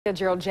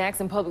Gerald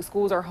Jackson Public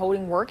Schools are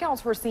holding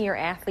workouts for senior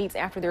athletes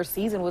after their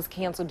season was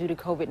canceled due to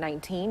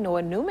COVID-19.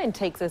 Noah Newman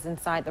takes us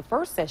inside the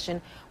first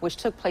session, which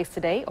took place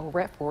today over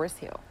at Forest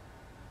Hill.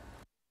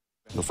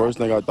 The first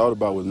thing I thought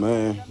about was,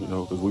 man,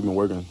 because we've been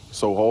working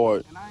so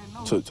hard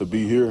to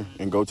be here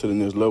and go to the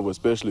next level,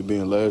 especially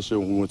being last year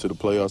when we went to the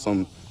playoffs,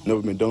 something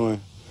never been done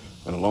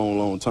in a long,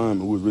 long time.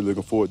 And we were really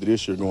looking forward to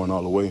this year going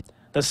all the way.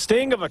 The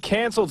sting of a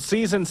canceled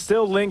season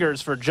still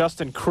lingers for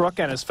Justin Crook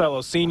and his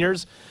fellow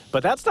seniors,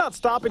 but that's not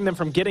stopping them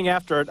from getting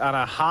after it on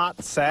a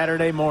hot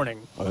Saturday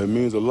morning. It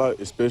means a lot,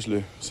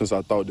 especially since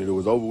I thought that it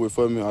was over with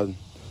for me. I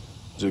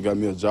just got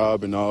me a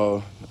job, and I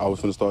was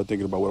going to start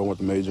thinking about what I want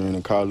to major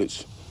in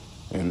college,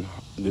 and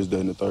this,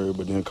 that, and the third.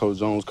 But then Coach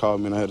Jones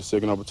called me, and I had a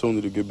second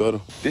opportunity to get better.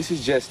 This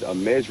is just a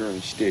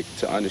measuring stick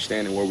to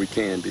understanding where we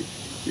can be.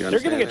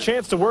 They're getting a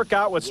chance to work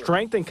out with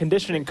strength and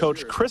conditioning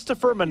coach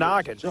Christopher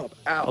Monaghan,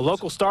 a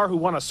local star who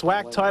won a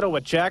SWAC title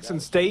with Jackson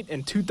State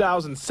in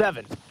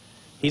 2007.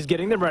 He's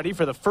getting them ready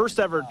for the first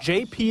ever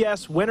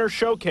JPS Winter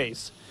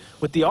Showcase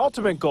with the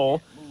ultimate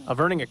goal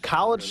of earning a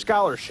college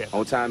scholarship.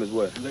 On time is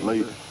what?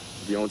 Late.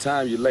 If you're on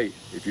time, you're late.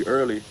 If you're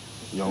early,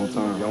 you're on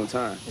time. You're on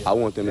time. I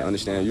want them to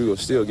understand you will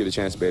still get a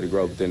chance to be able to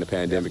grow within the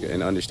pandemic,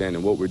 and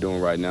understanding what we're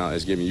doing right now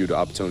is giving you the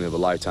opportunity of a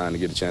lifetime to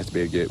get a chance to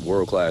be able to get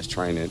world-class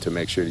training to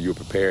make sure that you're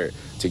prepared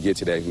to get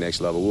to that next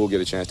level. We'll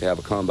get a chance to have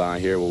a combine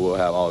here where we'll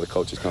have all the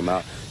coaches come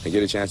out and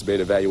get a chance to be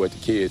able to evaluate the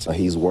kids.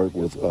 He's worked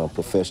with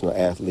professional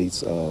athletes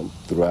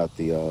throughout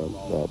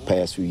the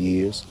past few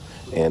years,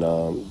 and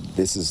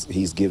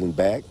he's given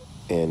back.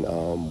 And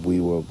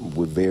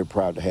we're very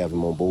proud to have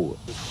him on board.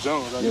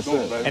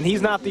 And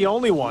he's not the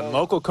only one.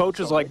 Local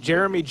coaches like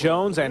Jeremy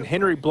Jones and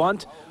Henry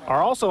Blunt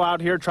are also out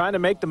here trying to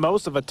make the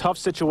most of a tough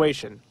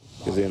situation.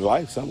 Because in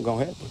life, something's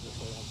going to happen.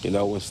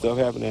 When stuff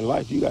happens in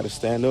life, you got to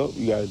stand up,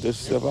 you got to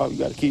dust yourself out, you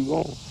got to keep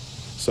going.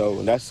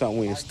 So that's something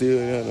we instill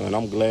in, and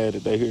I'm glad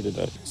that they're here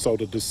today. So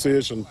the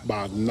decision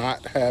by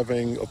not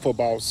having a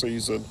football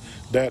season,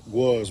 that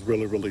was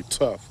really, really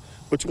tough.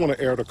 But you want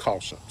to err to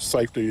caution.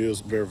 Safety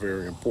is very,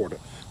 very important.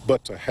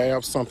 But to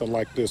have something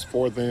like this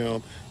for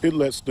them, it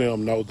lets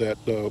them know that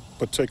the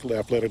particular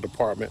athletic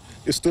department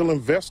is still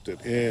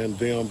invested in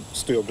them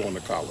still going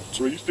to college.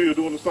 So you still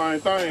doing the same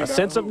thing? A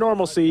sense of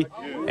normalcy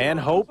and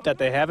hope that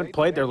they haven't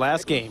played their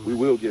last game. We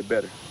will get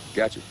better.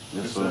 Got you.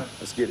 Yes, sir.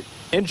 Let's get it.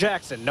 In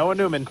Jackson, Noah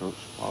Newman, Coach,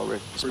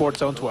 already. Sports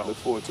Zone 12. Look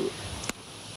forward to it.